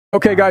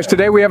Okay, guys,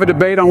 today we have a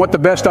debate on what the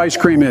best ice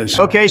cream is.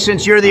 Okay,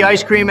 since you're the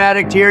ice cream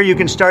addict here, you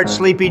can start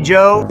Sleepy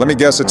Joe. Let me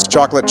guess, it's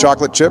chocolate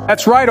chip?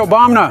 That's right,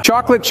 Obama.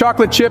 Chocolate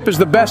chip is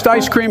the best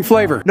ice cream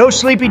flavor. No,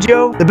 Sleepy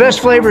Joe. The best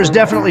flavor is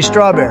definitely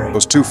strawberry.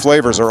 Those two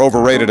flavors are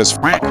overrated as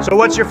f***. So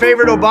what's your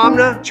favorite,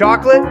 Obama?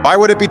 Chocolate? Why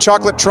would it be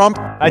chocolate Trump?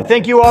 I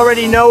think you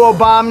already know,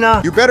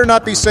 Obama. You better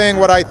not be saying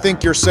what I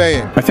think you're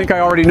saying. I think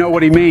I already know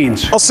what he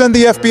means. I'll send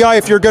the FBI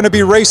if you're gonna be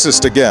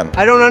racist again.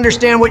 I don't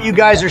understand what you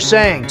guys are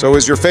saying. So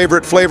is your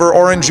favorite flavor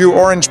orange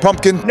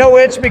pumpkin? No,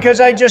 it's because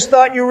I just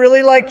thought you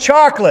really liked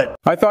chocolate.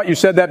 I thought you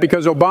said that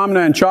because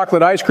Obama and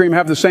chocolate ice cream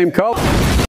have the same color.